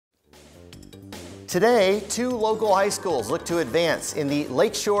Today, two local high schools look to advance in the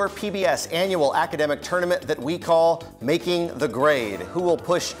Lakeshore PBS annual academic tournament that we call Making the Grade. Who will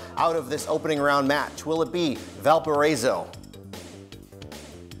push out of this opening round match? Will it be Valparaiso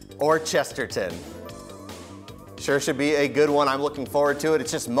or Chesterton? Sure should be a good one. I'm looking forward to it.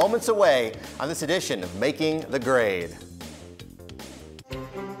 It's just moments away on this edition of Making the Grade.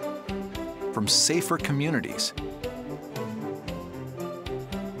 From safer communities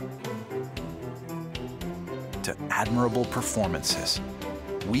to admirable performances,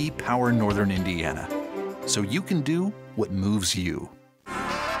 we power Northern Indiana so you can do what moves you.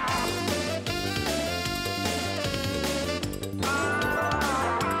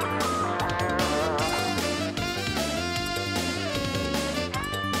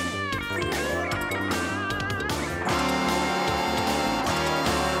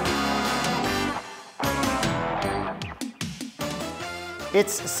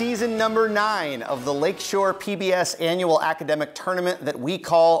 It's season number 9 of the Lakeshore PBS annual academic tournament that we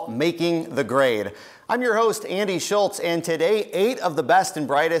call Making the Grade. I'm your host, Andy Schultz, and today 8 of the best and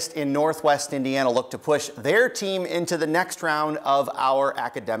brightest in Northwest Indiana look to push their team into the next round of our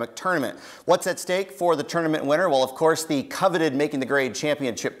academic tournament. What's at stake for the tournament winner? Well, of course, the coveted Making the Grade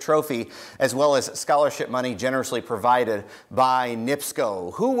Championship trophy, as well as scholarship money generously provided by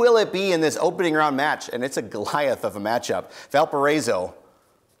NIPSCO. Who will it be in this opening round match? And it's a Goliath of a matchup. Valparaiso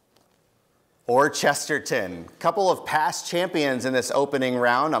or Chesterton. Couple of past champions in this opening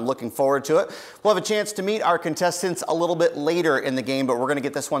round. I'm looking forward to it. We'll have a chance to meet our contestants a little bit later in the game, but we're going to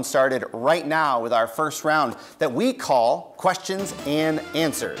get this one started right now with our first round that we call Questions and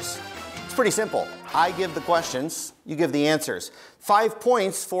Answers. It's pretty simple. I give the questions, you give the answers. 5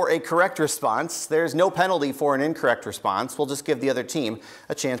 points for a correct response. There's no penalty for an incorrect response. We'll just give the other team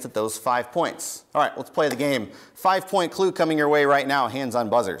a chance at those 5 points. All right, let's play the game. 5-point clue coming your way right now. Hands on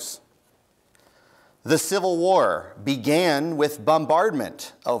buzzers. The Civil War began with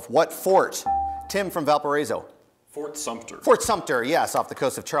bombardment of what fort? Tim from Valparaiso. Fort Sumter. Fort Sumter, yes, off the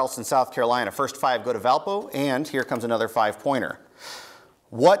coast of Charleston, South Carolina. First 5 go to Valpo, and here comes another 5-pointer.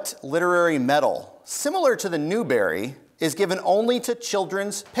 What literary medal, similar to the Newbery, is given only to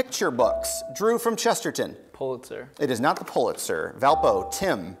children's picture books? Drew from Chesterton. Pulitzer. It is not the Pulitzer. Valpo,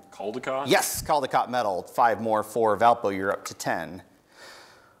 Tim. Caldecott? Yes, Caldecott medal. 5 more for Valpo, you're up to 10.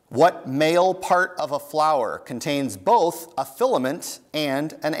 What male part of a flower contains both a filament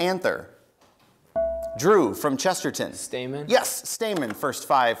and an anther? Drew from Chesterton. Stamen. Yes, stamen. First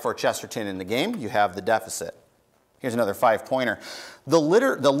 5 for Chesterton in the game. You have the deficit. Here's another 5-pointer. The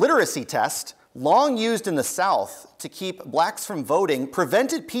literacy test, long used in the South to keep blacks from voting,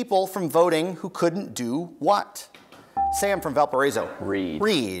 prevented people from voting who couldn't do what? Sam from Valparaiso. Read.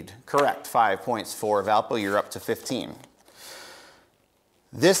 Read. Correct. 5 points for Valpo. You're up to 15.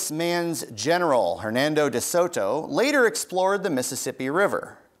 This man's general, Hernando de Soto, later explored the Mississippi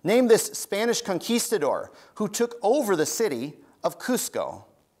River. Name this Spanish conquistador who took over the city of Cusco.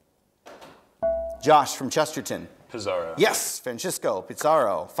 Josh from Chesterton. Pizarro. Yes, Francisco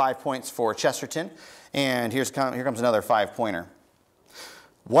Pizarro. 5 points for Chesterton. And here comes another 5-pointer.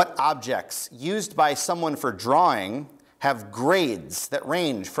 What objects used by someone for drawing have grades that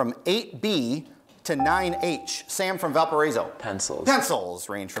range from 8B to 9H? Sam from Valparaiso. Pencils. Pencils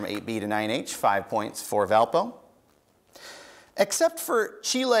range from 8B to 9H. 5 points for Valpo. Except for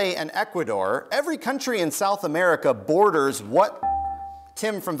Chile and Ecuador, every country in South America borders what?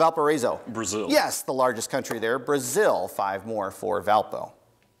 Tim from Valparaiso. Brazil. Yes, the largest country there, Brazil. 5 more for Valpo.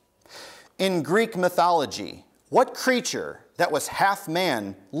 In Greek mythology, what creature that was half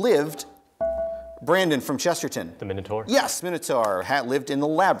man lived? Brandon from Chesterton. The Minotaur? Yes, Minotaur lived in the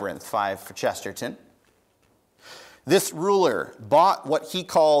labyrinth. 5 for Chesterton. This ruler bought what he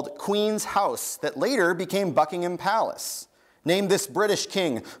called Queen's House that later became Buckingham Palace. Name this British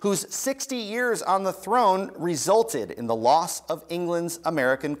king whose 60 years on the throne resulted in the loss of England's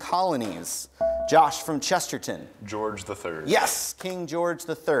American colonies. Josh from Chesterton. George III. Yes, King George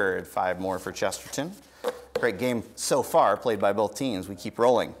III. 5 more for Chesterton. Great game so far, played by both teams. We keep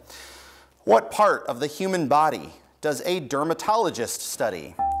rolling. What part of the human body does a dermatologist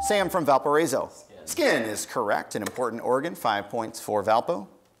study? Sam from Valparaiso. Skin is correct, an important organ. 5 points for Valpo.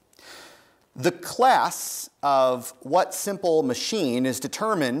 The class of what simple machine is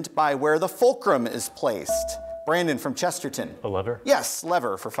determined by where the fulcrum is placed? Brandon from Chesterton. A lever? Yes,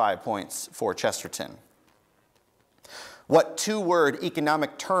 lever for 5 points for Chesterton. What 2-word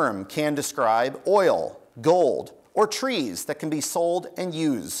economic term can describe oil, gold, or trees that can be sold and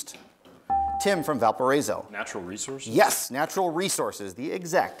used? Tim from Valparaiso. Natural resources? Yes, natural resources, the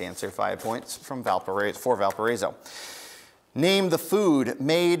exact answer. 5 points from Valparaiso, for Valparaiso. Name the food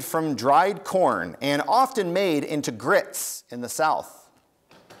made from dried corn and often made into grits in the South.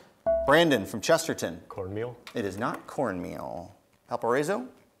 Brandon from Chesterton. Cornmeal. It is not cornmeal. Valparaiso?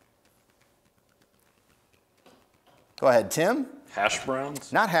 Go ahead, Tim. Hash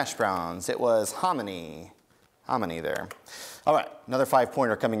browns? Not hash browns. It was hominy. Hominy there. All right, another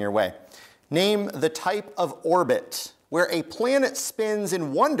 5-pointer coming your way. Name the type of orbit where a planet spins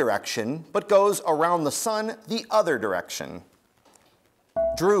in one direction but goes around the sun the other direction.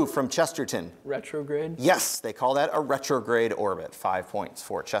 Drew from Chesterton. Retrograde? Yes, they call that a retrograde orbit. 5 points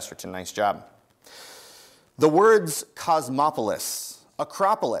for Chesterton. Nice job. The words cosmopolis,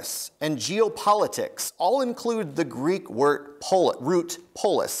 acropolis, and geopolitics all include the Greek root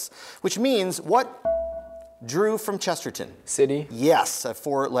polis, which means what? Drew from Chesterton. City? Yes, a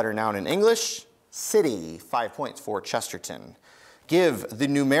 4-letter noun in English. City. 5 points for Chesterton. Give the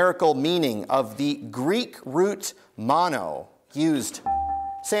numerical meaning of the Greek root mono used.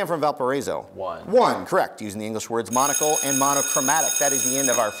 Sam from Valparaiso. 1. 1, correct. Using the English words monocle and monochromatic. That is the end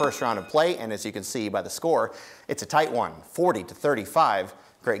of our first round of play, and as you can see by the score, it's a tight one, 40-35.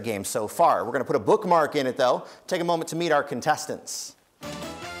 Great game so far. We're going to put a bookmark in it, though. Take a moment to meet our contestants.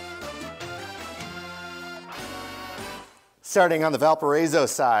 Starting on the Valparaiso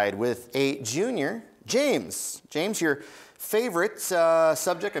side with a junior, James. James, your favorite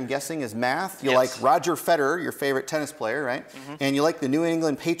subject, I'm guessing, is math. You like Roger Federer, your favorite tennis player, right? Mm-hmm. And you like the New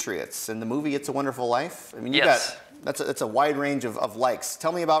England Patriots and the movie It's a Wonderful Life. I mean, you got that's a wide range of likes.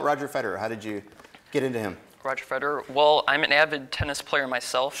 Tell me about Roger Federer. How did you get into him? Roger Federer. Well, I'm an avid tennis player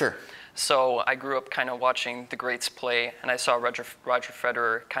myself. Sure. So I grew up kind of watching the greats play, and I saw Roger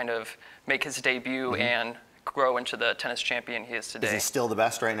Federer kind of make his debut and grow into the tennis champion he is today. Is he still the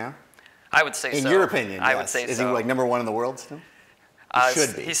best right now? I would say so. In your opinion, yes. I would say so. Is he like number 1 in the world still?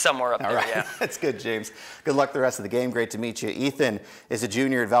 Should be. He's somewhere up there, yeah. That's good, James. Good luck the rest of the game. Great to meet you. Ethan is a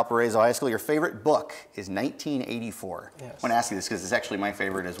junior at Valparaiso High School. Your favorite book is 1984. Yes. I want to ask you this because it's actually my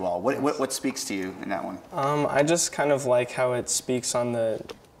favorite as well. What speaks to you in that one? I just kind of like how it speaks on the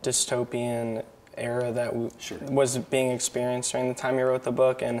dystopian era that was being experienced during the time you wrote the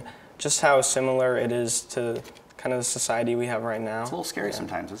book, and just how similar it is to kind of the society we have right now. It's a little scary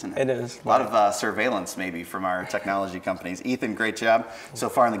sometimes, isn't it? It is. A lot of surveillance maybe from our technology companies. Ethan, great job so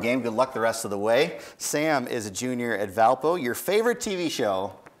far in the game. Good luck the rest of the way. Sam is a junior at Valpo. Your favorite TV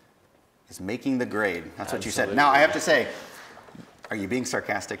show is Making the Grade. That's what you said. Now, I have to say, are you being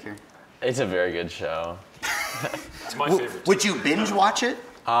sarcastic here? It's a very good show. It's my favorite. Would you binge watch it?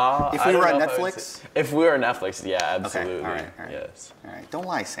 If we were on Netflix? If we were on Netflix, yeah, absolutely. Okay, all right. Yes. All right, don't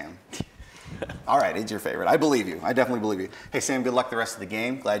lie, Sam. All right, it's your favorite. I believe you. I definitely believe you. Hey, Sam, good luck the rest of the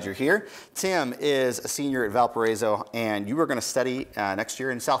game. Glad you're here. Tim is a senior at Valparaiso, and you are going to study next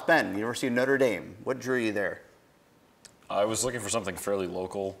year in South Bend, University of Notre Dame. What drew you there? I was looking for something fairly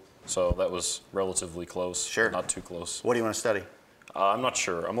local, so that was relatively close. Sure. Not too close. What do you want to study? I'm not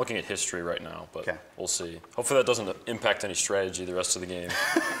sure. I'm looking at history right now, but we'll see. Hopefully that doesn't impact any strategy the rest of the game.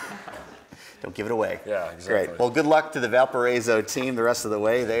 Don't give it away. Yeah, exactly. Great. Well, good luck to the Valparaiso team the rest of the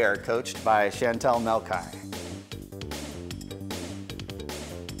way. They are coached by Chantel Melkai.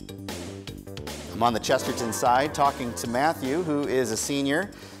 I'm on the Chesterton side talking to Matthew, who is a senior,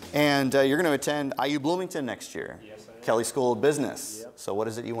 and you're going to attend IU Bloomington next year. Yes, I am. Kelly School of Business. Yep. So what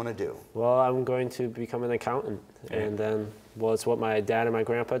is it you want to do? Well, I'm going to become an accountant, and then, well, it's what my dad and my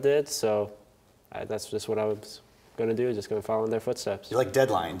grandpa did, so that's just what I was going to do, just going to follow in their footsteps. You like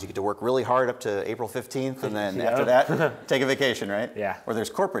deadlines. You get to work really hard up to April 15th, and then after that, take a vacation, right? Yeah. Or there's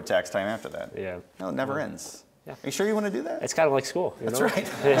corporate tax time after that. Yeah. No, it never ends. Yeah. Are you sure you want to do that? It's kind of like school. That's right.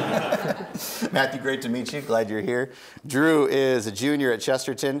 Matthew, great to meet you. Glad you're here. Drew is a junior at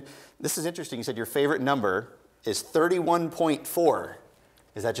Chesterton. This is interesting. You said your favorite number is 31.4.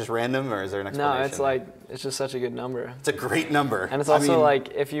 Is that just random, or is there an explanation? No, it's just such a good number. It's a great number. And it's also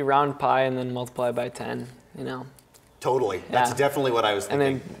like if you round pi and then multiply by 10, you know. Totally. That's definitely what I was thinking.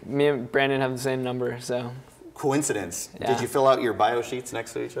 And then me and Brandon have the same number, so. Coincidence. Yeah. Did you fill out your bio sheets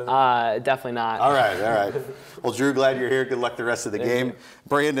next to each other? Definitely not. All right. Well, Drew, glad you're here. Good luck the rest of the game.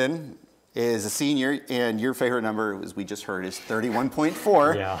 Brandon is a senior, and your favorite number, as we just heard, is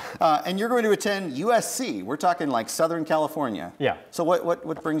 31.4. Yeah. And you're going to attend USC. We're talking like Southern California. Yeah. So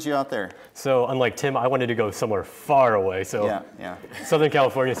what brings you out there? So unlike Tim, I wanted to go somewhere far away. So yeah. Southern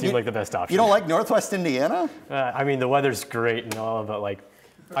California seemed like the best option. You don't like Northwest Indiana? I mean, the weather's great and all, but like,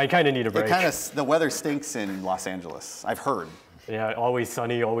 I kind of need a break. The weather stinks in Los Angeles. I've heard. Yeah, always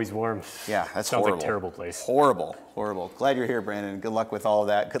sunny, always warm. Yeah, that's Sounds horrible. like a terrible place. Horrible, horrible. Glad you're here, Brandon. Good luck with all of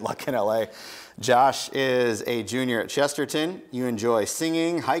that. Good luck in LA. Josh is a junior at Chesterton. You enjoy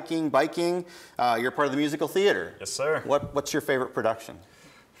singing, hiking, biking. You're part of the musical theater. Yes, sir. What's your favorite production?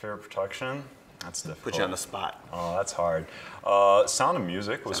 Favorite production? That's difficult. Put you on the spot. Oh, that's hard. Sound of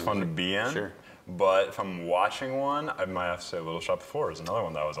Music was fun to be in. Sure. But if I'm watching one, I might have to say Little Shop of Horrors, another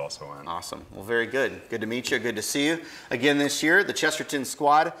one that I was also in. Awesome. Well, very good. Good to meet you. Good to see you. Again this year, the Chesterton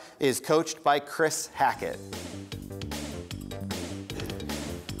squad is coached by Chris Hackett.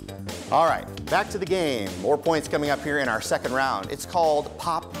 All right, back to the game. More points coming up here in our second round. It's called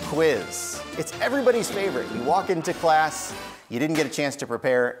Pop Quiz. It's everybody's favorite. You walk into class, you didn't get a chance to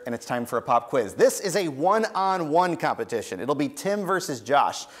prepare, and it's time for a pop quiz. This is a one-on-one competition. It'll be Tim versus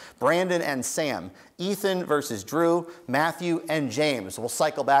Josh, Brandon and Sam, Ethan versus Drew, Matthew and James. We'll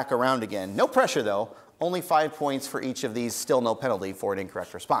cycle back around again. No pressure though, only 5 points for each of these, still no penalty for an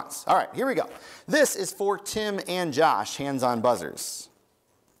incorrect response. All right, here we go. This is for Tim and Josh, hands-on buzzers.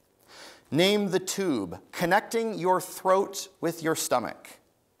 Name the tube connecting your throat with your stomach.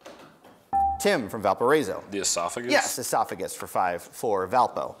 Tim from Valparaiso. The esophagus? Yes, esophagus for 5 for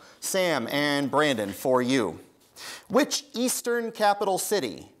Valpo. Sam and Brandon for you. Which eastern capital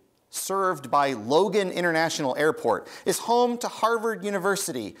city, served by Logan International Airport, is home to Harvard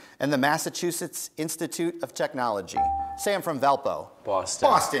University and the Massachusetts Institute of Technology? Sam from Valpo. Boston.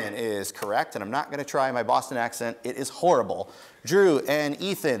 Boston is correct, and I'm not going to try my Boston accent. It is horrible. Drew and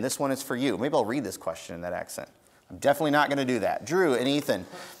Ethan, this one is for you. Maybe I'll read this question in that accent. I'm definitely not going to do that. Drew and Ethan.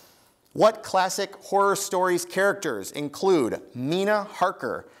 What classic horror stories characters include Mina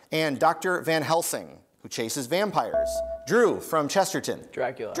Harker and Dr. Van Helsing, who chases vampires? Drew from Chesterton.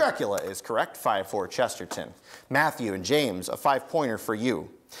 Dracula. Dracula is correct, 5 for Chesterton. Matthew and James, a 5-pointer for you.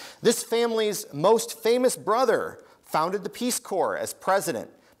 This family's most famous brother founded the Peace Corps as president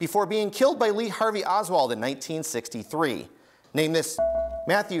before being killed by Lee Harvey Oswald in 1963. Name this.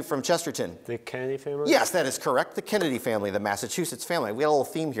 Matthew from Chesterton. The Kennedy family? Yes, that is correct. The Kennedy family, the Massachusetts family. We got a little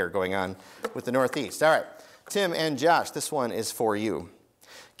theme here going on with the Northeast. All right, Tim and Josh, this one is for you.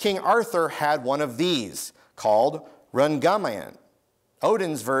 King Arthur had one of these called Rungaman.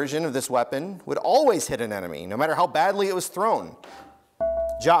 Odin's version of this weapon would always hit an enemy, no matter how badly it was thrown.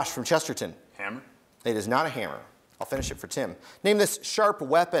 Josh from Chesterton. Hammer? It is not a hammer. I'll finish it for Tim. Name this sharp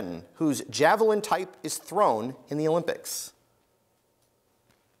weapon whose javelin type is thrown in the Olympics.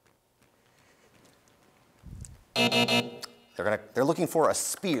 They're looking for a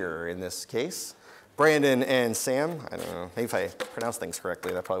spear in this case. Brandon and Sam, I don't know, maybe if I pronounce things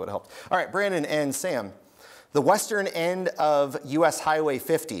correctly, that probably would have helped. All right, Brandon and Sam. The western end of US Highway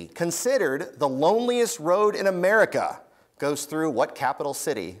 50, considered the loneliest road in America, goes through what capital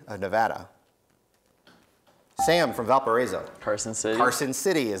city of Nevada? Sam from Valparaiso. Carson City. Carson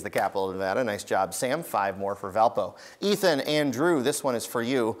City is the capital of Nevada. Nice job, Sam. 5 more for Valpo. Ethan and Drew, this one is for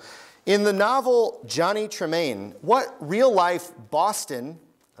you. In the novel Johnny Tremaine, what real-life Boston,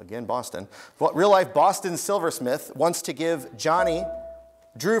 again Boston, what real-life Boston silversmith wants to give Johnny,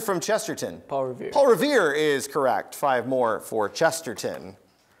 Drew from Chesterton? Paul Revere. Paul Revere is correct. 5 more for Chesterton.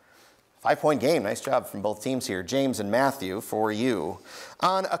 5-point game. Nice job from both teams here. James and Matthew for you.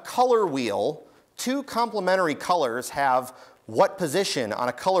 On a color wheel, 2 complementary colors have what position on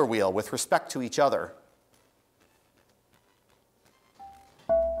a color wheel with respect to each other?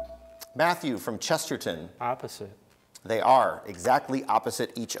 Matthew from Chesterton. Opposite. They are exactly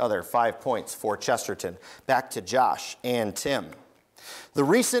opposite each other. 5 points for Chesterton. Back to Josh and Tim. The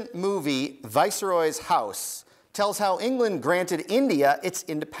recent movie Viceroy's House tells how England granted India its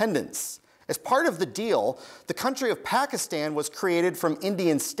independence. As part of the deal, the country of Pakistan was created from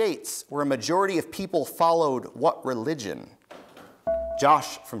Indian states where a majority of people followed what religion?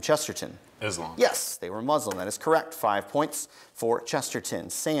 Josh from Chesterton. Islam. Yes, they were Muslim. That is correct. 5 points for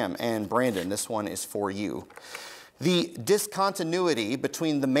Chesterton. Sam and Brandon, this one is for you. The discontinuity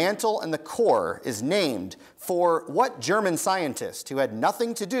between the mantle and the core is named for what German scientist who had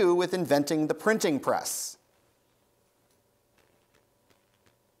nothing to do with inventing the printing press?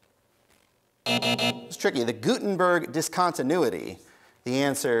 It's tricky. The Gutenberg discontinuity. The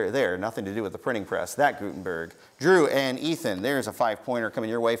answer there, nothing to do with the printing press, that Gutenberg. Drew and Ethan, there's a 5-pointer coming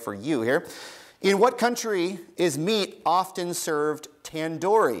your way for you here. In what country is meat often served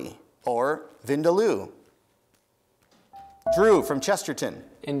tandoori or vindaloo? Drew from Chesterton.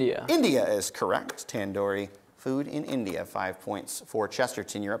 India. India is correct. Tandoori food in India. 5 points for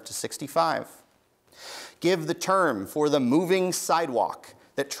Chesterton. You're up to 65. Give the term for the moving sidewalk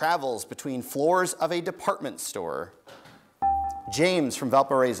that travels between floors of a department store. James from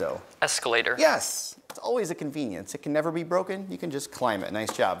Valparaiso. Escalator. Yes, It's always a convenience. It can never be broken. You can just climb it.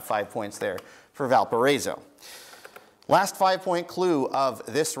 Nice job. 5 points there for Valparaiso. Last 5-point clue of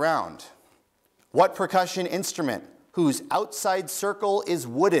this round. What percussion instrument whose outside circle is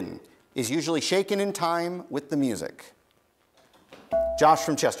wooden is usually shaken in time with the music? Josh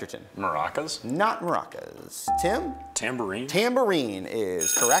from Chesterton. Maracas? Not maracas. Tim? Tambourine? Tambourine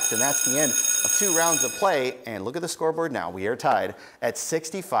is correct, and that's the end of 2 rounds of play. And look at the scoreboard now. We are tied at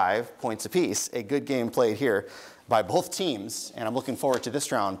 65 points apiece. A good game played here by both teams, and I'm looking forward to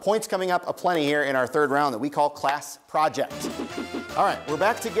this round. Points coming up aplenty here in our 3rd round that we call Class Project. All right, we're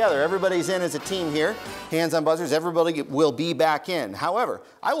back together. Everybody's in as a team here. Hands on buzzers, everybody will be back in. However,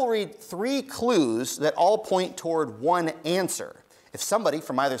 I will read 3 clues that all point toward one answer. If somebody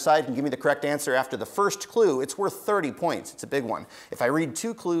from either side can give me the correct answer after the first clue, it's worth 30 points. It's a big one. If I read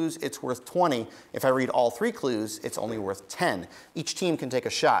 2 clues, it's worth 20. If I read all 3 clues, it's only worth 10. Each team can take a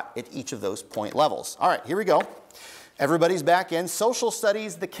shot at each of those point levels. All right, here we go. Everybody's back in. Social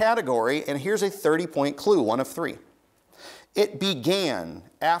studies, the category, and here's a 30-point clue, 1 of 3. It began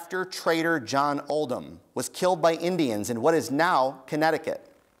after Trader John Oldham was killed by Indians in what is now Connecticut.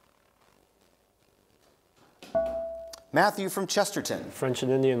 Matthew from Chesterton. French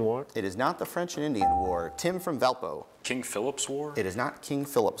and Indian War. It is not the French and Indian War. Tim from Valpo. King Philip's War? It is not King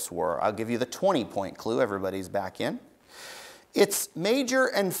Philip's War. I'll give you the 20-point clue. Everybody's back in. Its major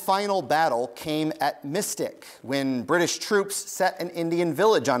and final battle came at Mystic, when British troops set an Indian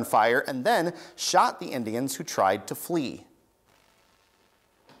village on fire and then shot the Indians who tried to flee.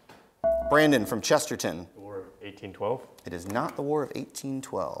 Brandon from Chesterton. The War of 1812. It is not the War of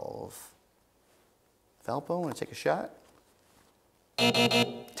 1812. Valpo, want to take a shot?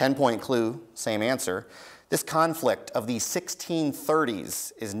 10-point clue, same answer. This conflict of the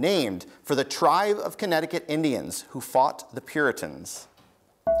 1630s is named for the tribe of Connecticut Indians who fought the Puritans.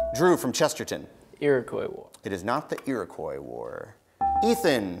 Drew from Chesterton. Iroquois War. It is not the Iroquois War.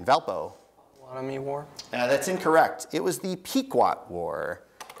 Ethan, Valpo. Potawatomi War. That's incorrect. It was the Pequot War.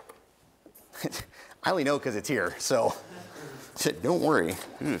 I only know because it's here, so don't worry.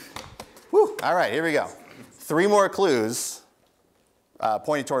 Whew. All right, here we go. 3 more clues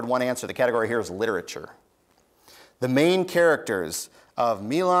pointing toward one answer. The category here is literature. The main characters of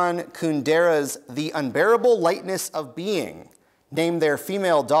Milan Kundera's The Unbearable Lightness of Being named their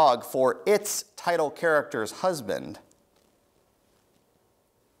female dog for its title character's husband.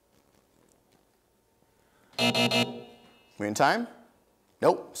 We in time?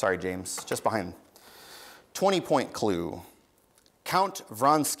 Nope, sorry James, just behind. 20-point clue. Count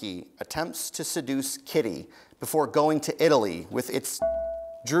Vronsky attempts to seduce Kitty before going to Italy with its...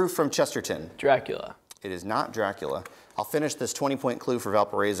 Drew from Chesterton. Dracula. It is not Dracula. I'll finish this 20-point clue for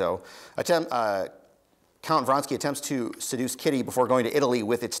Valparaiso. Count Vronsky attempts to seduce Kitty before going to Italy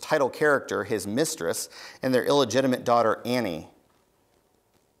with its title character, his mistress, and their illegitimate daughter, Annie.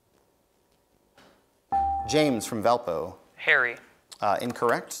 James from Valpo. Harry.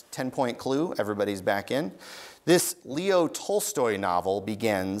 Incorrect. 10-point clue. Everybody's back in. This Leo Tolstoy novel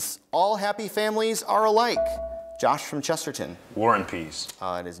begins, all happy families are alike. Josh from Chesterton. War and Peace.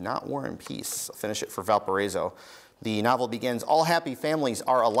 It is not War and Peace. I'll finish it for Valparaiso. The novel begins, all happy families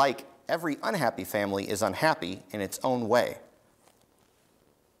are alike. Every unhappy family is unhappy in its own way.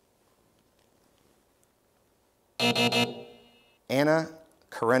 Anna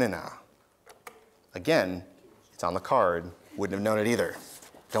Karenina. Again, it's on the card. Wouldn't have known it either.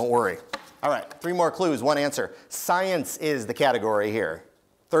 Don't worry. All right, 3 more clues, 1 answer. Science is the category here.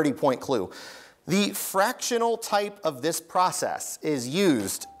 30-point clue. The fractional type of this process is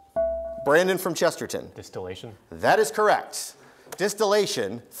used. Brandon from Chesterton. Distillation. That is correct.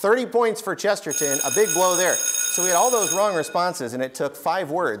 Distillation, 30 points for Chesterton, a big blow there. So we had all those wrong responses, and it took 5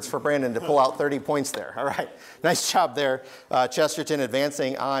 words for Brandon to pull out 30 points there. All right, nice job there, Chesterton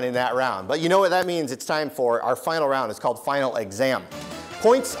advancing on in that round. But you know what that means? It's time for our final round. It's called Final Exam.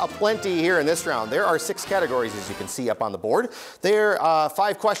 Points aplenty here in this round. There are 6 categories, as you can see up on the board. There are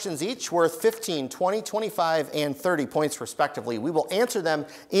 5 questions each, worth 15, 20, 25, and 30 points respectively. We will answer them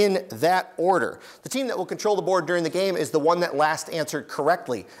in that order. The team that will control the board during the game is the one that last answered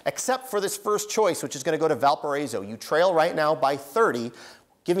correctly, except for this first choice, which is going to go to Valparaiso. You trail right now by 30.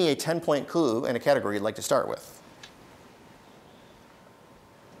 Give me a 10-point clue and a category you'd like to start with.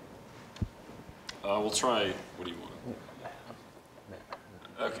 We'll try, what do you want?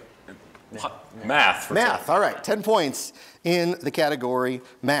 Okay. Math. Math, all right, 10 points in the category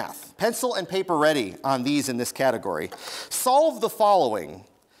math. Pencil and paper ready on these in this category. Solve the following.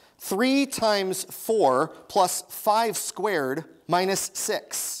 3 times 4 plus 5 squared minus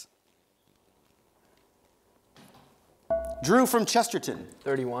 6. Drew from Chesterton.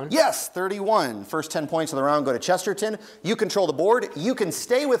 31. Yes, 31. First 10 points of the round go to Chesterton. You control the board. You can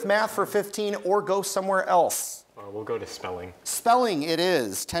stay with math for 15 or go somewhere else. We'll go to spelling. Spelling it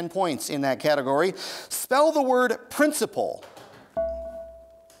is. 10 points in that category. Spell the word principle.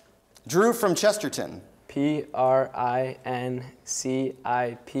 Drew from Chesterton.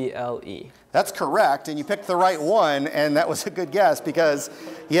 P-R-I-N-C-I-P-L-E. That's correct, and you picked the right one, and that was a good guess because,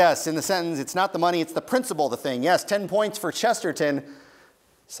 yes, in the sentence, it's not the money, it's the principle of the thing. Yes, 10 points for Chesterton.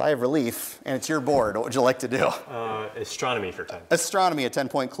 Sigh of relief, and it's your board. What would you like to do? Astronomy for 10. Astronomy, a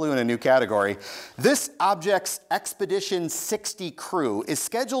 10-point clue in a new category. This object's Expedition 60 crew is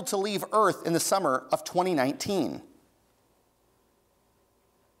scheduled to leave Earth in the summer of 2019.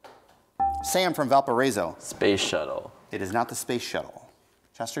 Sam from Valparaiso. Space shuttle. It is not the space shuttle.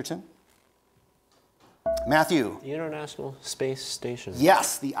 Chesterton? Matthew. The International Space Station.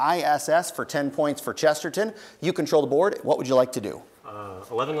 Yes, the ISS for 10 points for Chesterton. You control the board. What would you like to do?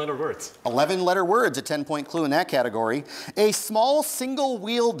 11-letter words. 11-letter words, a 10-point clue in that category. A small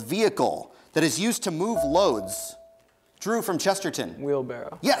single-wheeled vehicle that is used to move loads. Drew from Chesterton.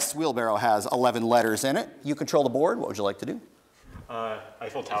 Wheelbarrow. Yes, wheelbarrow has 11 letters in it. You control the board. What would you like to do?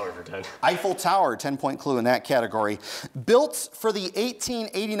 Eiffel Tower for 10. Eiffel Tower, 10-point clue in that category. Built for the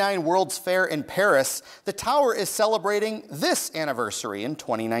 1889 World's Fair in Paris, the tower is celebrating this anniversary in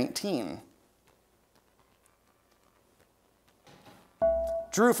 2019.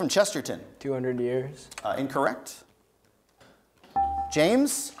 Drew from Chesterton. 200 years. Incorrect.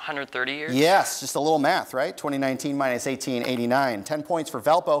 James? 130 years? Yes, just a little math, right? 2019 minus 1889. 10 points for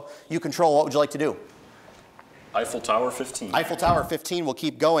Valpo. You control. What would you like to do? Eiffel Tower 15. Eiffel Tower 15 will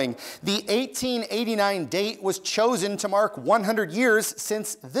keep going. The 1889 date was chosen to mark 100 years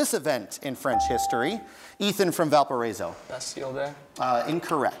since this event in French history. Ethan from Valparaiso. Bastille Day.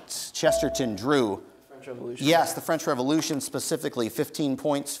 Incorrect. Chesterton, Drew. French Revolution. Yes, the French Revolution specifically. 15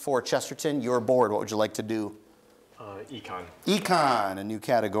 points for Chesterton. Your board, what would you like to do? Econ. Econ, a new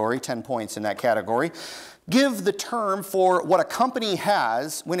category. 10 points in that category. Give the term for what a company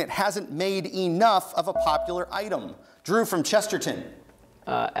has when it hasn't made enough of a popular item. Drew from Chesterton.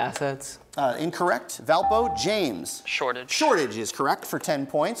 Assets. Incorrect. Valpo, James. Shortage. Shortage is correct for 10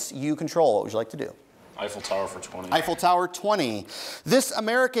 points. You control. What would you like to do? Eiffel Tower for 20. Eiffel Tower 20. This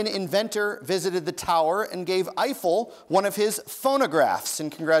American inventor visited the tower and gave Eiffel one of his phonographs.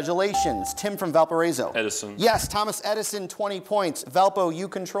 And congratulations. Tim from Valparaiso. Edison. Yes, Thomas Edison, 20 points. Valpo, you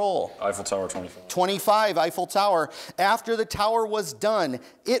control. Eiffel Tower 25. 25, Eiffel Tower. After the tower was done,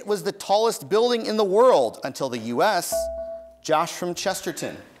 it was the tallest building in the world until the U.S. Josh from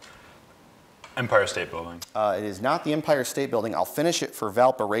Chesterton. Empire State Building. It is not the Empire State Building. I'll finish it for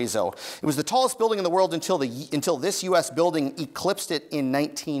Valparaiso. It was the tallest building in the world until this U.S. building eclipsed it in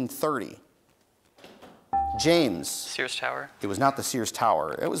 1930. James. Sears Tower. It was not the Sears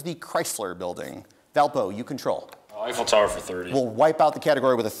Tower. It was the Chrysler Building. Valpo, you control. Eiffel Tower for 30. We'll wipe out the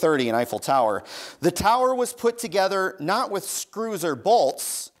category with a 30 in Eiffel Tower. The tower was put together not with screws or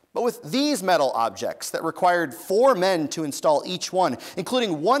bolts, but with these metal objects that required 4 men to install each one,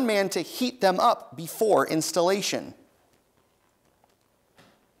 including 1 man to heat them up before installation.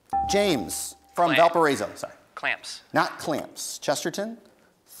 James from Valparaiso. Sorry. Clamps. Not clamps. Chesterton,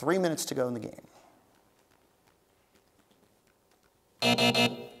 3 minutes to go in the game.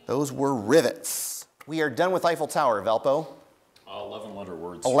 Those were rivets. We are done with Eiffel Tower, Valpo. 11-letter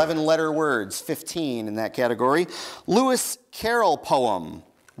words. 11-letter words, 15 in that category. Lewis Carroll poem.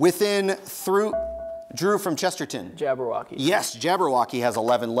 Within, through, Drew from Chesterton. Jabberwocky. Yes, Jabberwocky has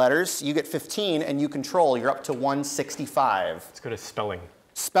 11 letters. You get 15 and you control. You're up to 165. Let's go to spelling.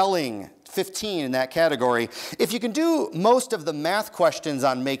 Spelling, 15 in that category. If you can do most of the math questions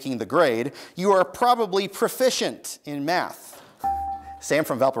on making the grade, you are probably proficient in math. Sam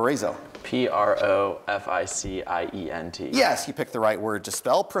from Valparaiso. Proficient. Yes, you picked the right word to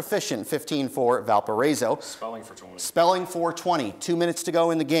spell. Proficient, 15 for Valparaiso. Spelling for 20. Spelling for 20. 2 minutes to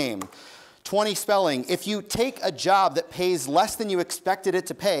go in the game. 20 spelling. If you take a job that pays less than you expected it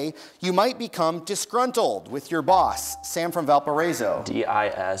to pay, you might become disgruntled with your boss. Sam from Valparaiso.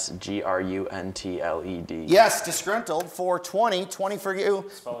 Disgruntled. Yes, disgruntled for 20. 20 for you.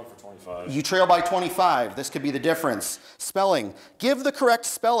 Spelling for 25. You trail by 25. This could be the difference. Spelling. Give the correct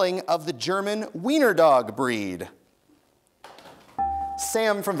spelling of the German Wiener dog breed.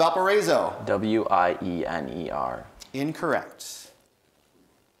 Sam from Valparaiso. Wiener. Incorrect.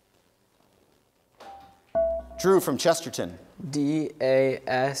 Drew from Chesterton.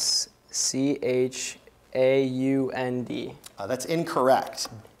 Dachshund. That's incorrect.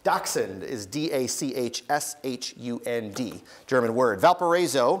 Dachshund is Dachshund, German word.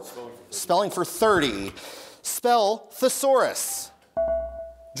 Valparaiso, spelling for 30. Spell thesaurus.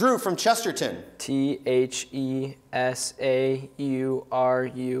 Drew from Chesterton. Thesaurus.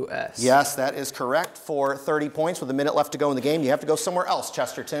 Yes, that is correct for 30 points. With a minute left to go in the game, you have to go somewhere else,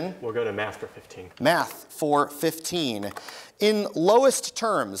 Chesterton. We'll go to math for 15. Math for 15. In lowest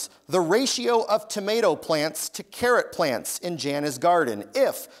terms, the ratio of tomato plants to carrot plants in Jana's garden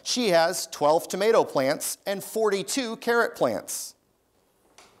if she has 12 tomato plants and 42 carrot plants.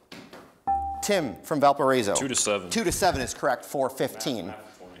 Tim from Valparaiso. 2 to 7. 2 to 7 is correct for 15.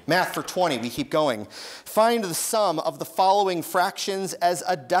 Math for 20, we keep going. Find the sum of the following fractions as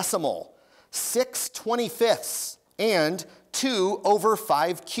a decimal. 6/25 and 2 over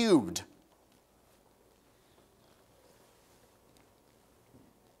 5 cubed.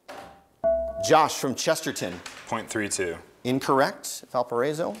 Josh from Chesterton. 0.32. Incorrect.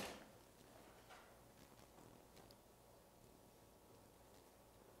 Valparaiso.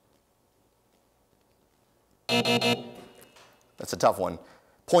 That's a tough one.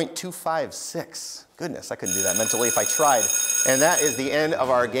 0.256. Goodness, I couldn't do that mentally if I tried. And that is the end of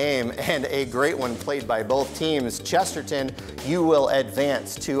our game, and a great one played by both teams. Chesterton, you will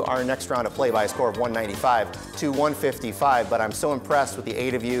advance to our next round of play by a score of 195 to 155, but I'm so impressed with the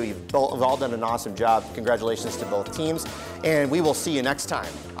 8 of you. You've all done an awesome job. Congratulations to both teams, and we will see you next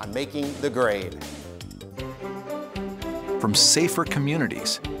time on Making the Grade. From safer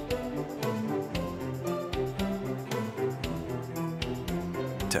communities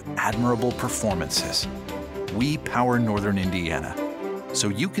to admirable performances, we power Northern Indiana, so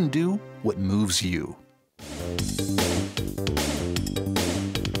you can do what moves you.